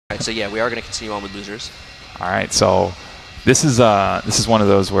Alright, so yeah, we are going to continue on with losers. All right, so this is one of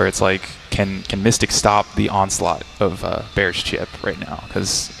those where it's like, can Mystic stop the onslaught of Bear's chip right now?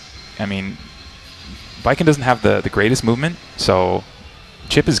 Because, I mean, Baiken doesn't have the greatest movement, so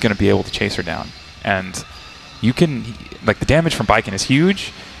Chip is going to be able to chase her down. And you can, like, the damage from Baiken is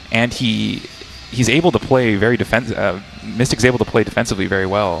huge, and he's able to play very Mystic's able to play defensively very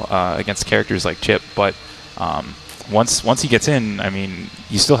well against characters like Chip, but once he gets in, I mean,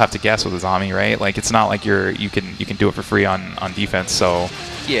 you still have to guess with Azami, right? Like, it's not like you can do it for free on defense. So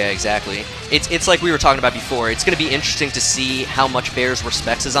yeah, exactly. It's like we were talking about before. It's going to be interesting to see how much Bears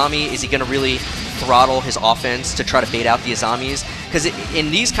respects Azami. Is he going to really throttle his offense to try to bait out the Azamis? Because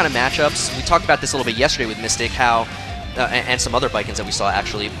in these kind of matchups, we talked about this a little bit yesterday with Mystic, how and some other Baikens that we saw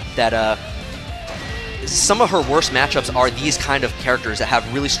actually, that some of her worst matchups are these kind of characters that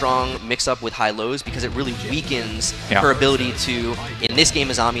have really strong mix-up with high lows, because it really weakens her ability to, in this game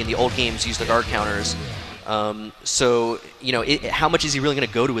Azami, in the old games, use the guard counters. So, you know, how much is he really going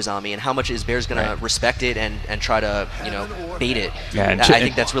to go to Azami, and how much is Bears going to respect it and try to, you know, bait it? Yeah, I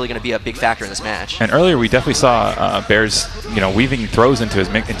think that's really going to be a big factor in this match. And earlier we definitely saw Bears, you know, weaving throws into his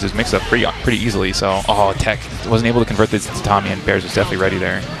mix-up pretty easily. So, Tech wasn't able to convert this to Tommy, and Bears was definitely ready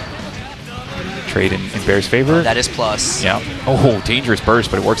there. Trade in Bears' favor. That is plus. Yeah. Oh, dangerous burst,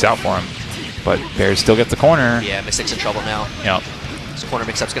 but it works out for him. But Bears still gets the corner. Yeah, Mystic's in trouble now. Yep. This corner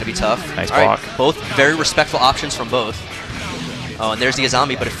mix-up's going to be tough. Nice block. Right, both very respectful options from both. Oh, and there's the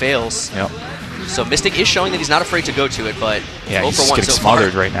Azami, but it fails. Yep. So Mystic is showing that he's not afraid to go to it, but yeah, 0 he's for 1 getting so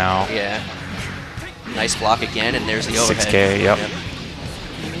smothered far. right now. Yeah. Nice block again, and there's the overhead. 6K, yep.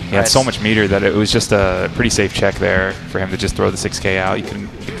 He had so much meter that it was just a pretty safe check there for him to just throw the 6K out. You can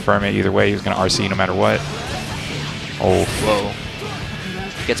confirm it either way. He was going to RC no matter what. Oh. Whoa.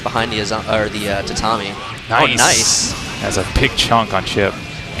 Gets behind the Tatami. Nice. Oh, nice. That's a big chunk on Chip.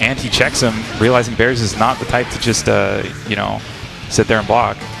 And he checks him, realizing Bears is not the type to just, you know, sit there and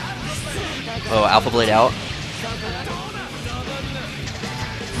block. Oh, Alpha Blade out.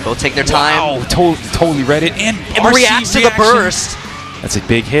 Both take their time. Wow, totally read it. And reacts to the burst. That's a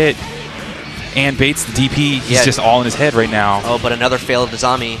big hit. And baits the DP. He's just all in his head right now. Oh, but another fail of the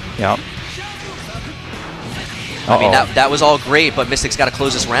Azami. Yep. I mean, that was all great, but Mystic's got to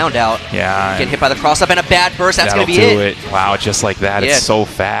close this round out. Yeah. Get hit by the cross-up and a bad burst. That's going to be it. Wow, just like that. Yeah, it's so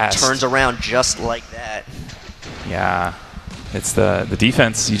fast. Turns around just like that. Yeah. It's the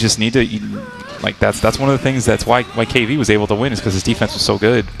defense. You just need to... like, that's one of the things that's why KV was able to win, is because his defense was so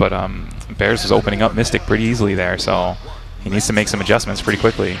good. But Bears was opening up Mystic pretty easily there, so he needs to make some adjustments pretty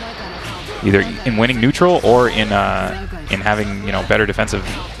quickly, either in winning neutral or in having, you know, better defensive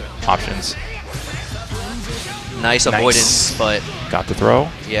options. Nice avoidance, but got the throw.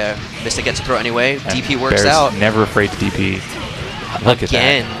 Yeah, Mystic gets a throw anyway. And DP works Bears out. Never afraid to DP. Look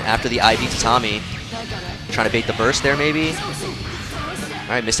again at that. After the IV to Tommy, trying to bait the burst there maybe. All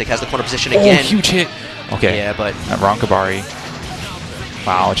right, Mystic has the corner position again. Oh, huge hit. Okay. Yeah, but Ronkabari.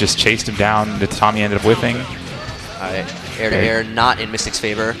 Wow, just chased him down. The Tommy ended up whiffing. All right, air to air, not in Mystic's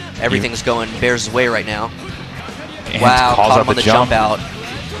favor. Everything's going Bears' way right now. And wow, calls caught out him on the jump out.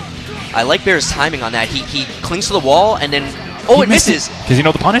 I like Bear's timing on that. He clings to the wall and then it misses. Does he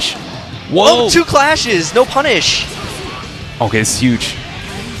know the punish? Whoa! 2 clashes, no punish. Okay, this is huge.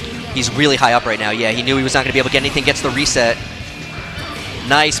 He's really high up right now. Yeah, he knew he was not going to be able to get anything. Gets the reset.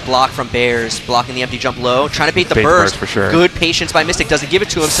 Nice block from Bears, blocking the empty jump low. Trying to bait the burst. For sure. Good patience by Mystic. Doesn't give it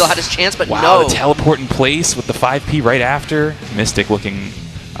to him. Still had his chance, but wow, no. The teleport in place with the 5P right after. Mystic looking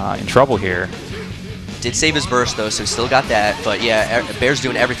in trouble here. Did save his burst though, so he still got that. But yeah, Bear's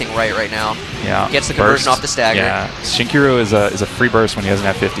doing everything right now. Yeah. Gets the conversion off the stagger. Yeah. Shinkiro is a free burst when he doesn't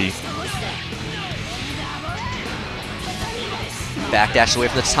have 50. Backdashed away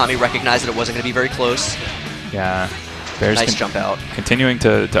from the Tommy, recognized that it wasn't going to be very close. Yeah. Bear's nice jump out. Continuing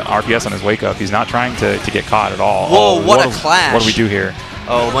to RPS on his wake up. He's not trying to get caught at all. Whoa, what a clash. What do we do here?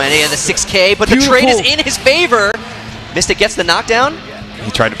 Oh, when he had the 6K, but the trade is in his favor. Mystic gets the knockdown.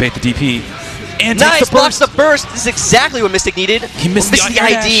 He tried to bait the DP. And nice, blocks the burst. This is exactly what Mystic needed. He missed the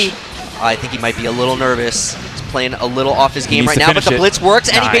ID. I think he might be a little nervous. He's playing a little off his game right now, but the blitz works,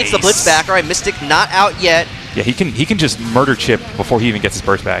 and he baits the blitz back. All right, Mystic not out yet. Yeah, he can just murder Chip before he even gets his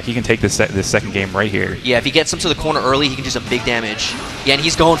burst back. He can take this second game right here. Yeah, if he gets him to the corner early, he can do some big damage. Yeah, and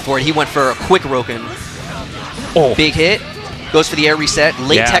he's going for it. He went for a quick Roken. Oh. Big hit. Goes for the air reset.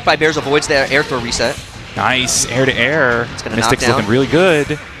 Late tech by Bears avoids the air throw reset. Nice, air to air. Mystic's looking really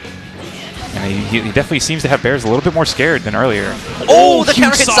good. And he definitely seems to have Bears a little bit more scared than earlier. Oh, the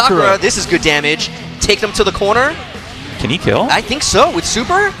counter hit Sakura. This is good damage. Take them to the corner. Can he kill? I think so, with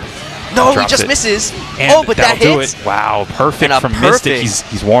super. No, he just misses. And oh, but that that'll hits. do it. Wow, perfect from Mystic.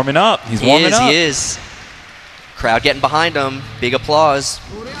 He's warming up. He's warming up. He is. Crowd getting behind him. Big applause.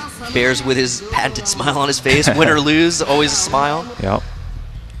 Bears with his patented smile on his face. Win or lose, always a smile. Yep.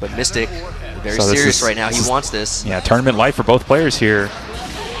 But Mystic, very serious right now. He wants this. Yeah, tournament life for both players here.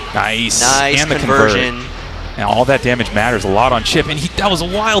 Nice. Nice and the conversion. And all that damage matters a lot on Chip. And that was a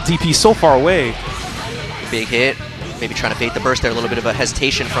wild DP so far away. Big hit. Maybe trying to bait the burst there. A little bit of a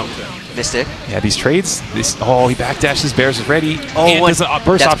hesitation from Mystic. Yeah, these trades. He backdashes. Bears is ready. Oh, and there's a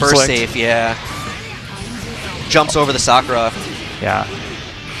burst that's option burst select. safe, yeah. Jumps over the Sakura. Yeah.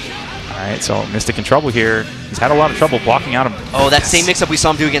 All right, so Mystic in trouble here. He's had a lot of trouble blocking out him. Oh, that same mix-up we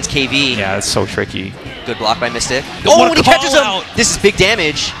saw him do against KV. Yeah, that's so tricky. Good block by Mystic. Oh, and he catches him! This is big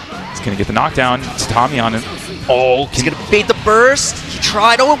damage. He's going to get the knockdown. It's Tommy on him. Oh, he's going to bait the burst. He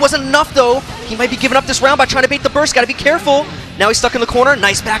tried. Oh, it wasn't enough, though. He might be giving up this round by trying to bait the burst. Got to be careful. Now he's stuck in the corner.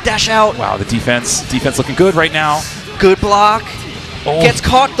 Nice backdash out. Wow, the defense looking good right now. Good block. Oh, gets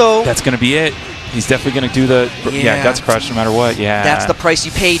caught, though. That's going to be it. He's definitely going to do the guts crush no matter what. Yeah. That's the price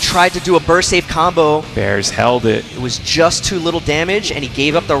you pay. He tried to do a burst safe combo. Bears held it. It was just too little damage, and he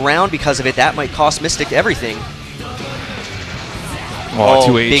gave up the round because of it. That might cost Mystic everything. Oh,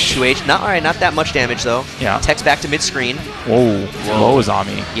 2H. Big 2H. Not that much damage, though. Yeah. Tech's back to mid-screen. Whoa. Low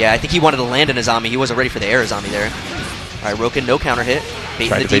Azami. Yeah, I think he wanted to land an Azami. He wasn't ready for the air Azami there. All right, Roken, no counter hit.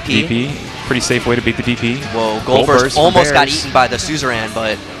 Tried to bait the DP. Pretty safe way to beat the DP. Whoa, Gold Burst almost got eaten by the Suzerain,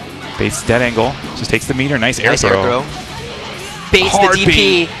 but... Baits dead angle. Just takes the meter. Nice air throw. Baits the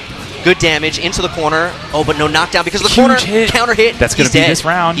DP. Good damage into the corner. Oh, but no knockdown because of the corner. Counter hit. That's going to be this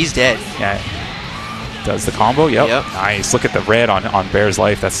round. He's dead. Yeah. Does the combo. Yep. Nice. Look at the red on Bear's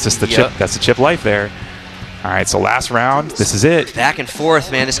life. That's just the chip. That's the chip life there. All right, so last round. This is it. Back and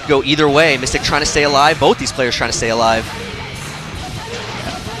forth, man. This could go either way. Mystic trying to stay alive. Both these players trying to stay alive.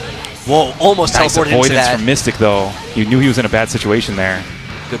 Whoa, almost nice teleported into that. From Mystic, though. You knew he was in a bad situation there.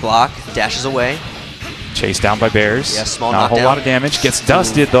 Good block. Dashes away. Chased down by Bears. Yeah, small knockdown. Not a whole lot of damage. Gets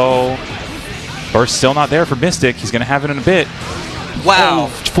dusted, though. Burst still not there for Mystic. He's going to have it in a bit. Wow. Oh,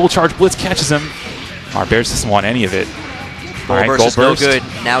 full charge blitz catches him. Our Bears doesn't want any of it. Gold burst is no good.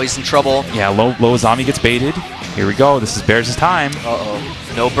 Now he's in trouble. Yeah, low Azami gets baited. Here we go. This is Bears' time.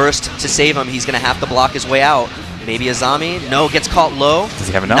 Uh-oh. No burst to save him. He's going to have to block his way out. Maybe Azami. No, gets caught low. Does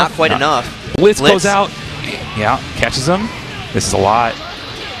he have enough? Not quite enough. Blitz goes out. Yeah, catches him. This is a lot.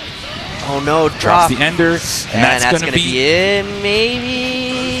 Oh no, drops the ender. And that's going to be it,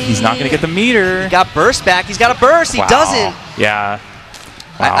 maybe. He's not going to get the meter. He got burst back. He's got a burst. Wow. He doesn't. Yeah.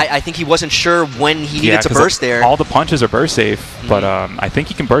 Wow. I think he wasn't sure when he needed to burst there. All the punches are burst safe, but I think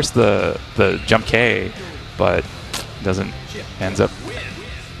he can burst the jump K, but doesn't ends up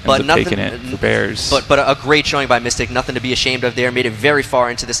taking it for Bears. But a great showing by Mystic. Nothing to be ashamed of there. Made it very far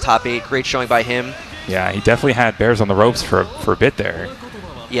into this top 8. Great showing by him. Yeah, he definitely had Bears on the ropes for a bit there.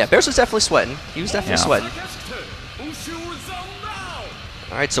 Yeah, Bears was definitely sweating. He was definitely sweating.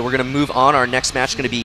 All right, so we're going to move on. Our next match is going to be